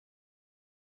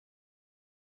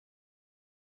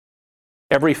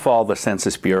Every fall, the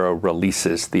Census Bureau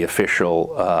releases the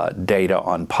official data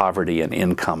on poverty and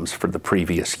incomes for the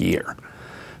previous year.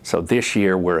 So this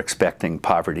year, we're expecting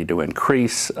poverty to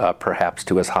increase, perhaps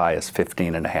to as high as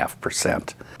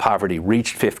 15.5%. Poverty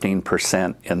reached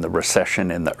 15% in the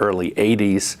recession in the early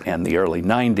 80s and the early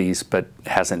 90s, but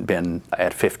hasn't been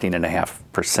at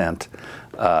 15.5%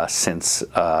 since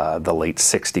the late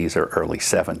 60s or early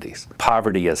 70s.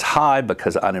 Poverty is high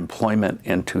because unemployment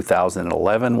in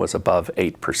 2011 was above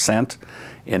 8%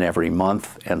 in every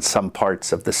month, and some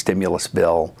parts of the stimulus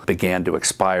bill began to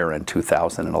expire in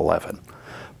 2011.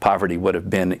 Poverty would have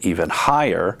been even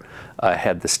higher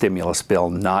had the stimulus bill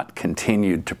not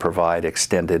continued to provide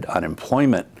extended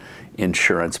unemployment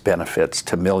insurance benefits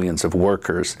to millions of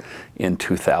workers in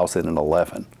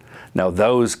 2011. Now,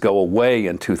 those go away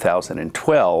in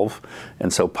 2012,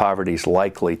 and so poverty is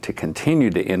likely to continue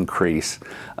to increase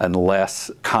unless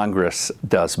Congress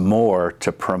does more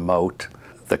to promote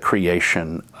the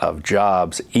creation of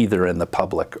jobs either in the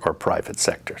public or private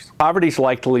sectors. Poverty is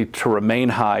likely to remain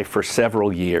high for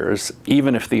several years,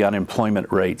 even if the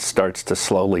unemployment rate starts to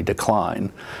slowly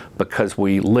decline, because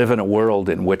we live in a world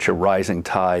in which a rising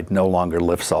tide no longer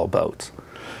lifts all boats.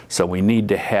 So we need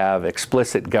to have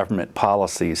explicit government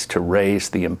policies to raise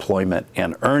the employment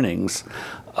and earnings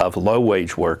of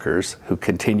low-wage workers who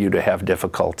continue to have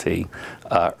difficulty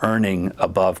earning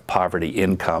above poverty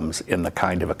incomes in the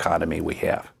kind of economy we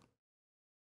have.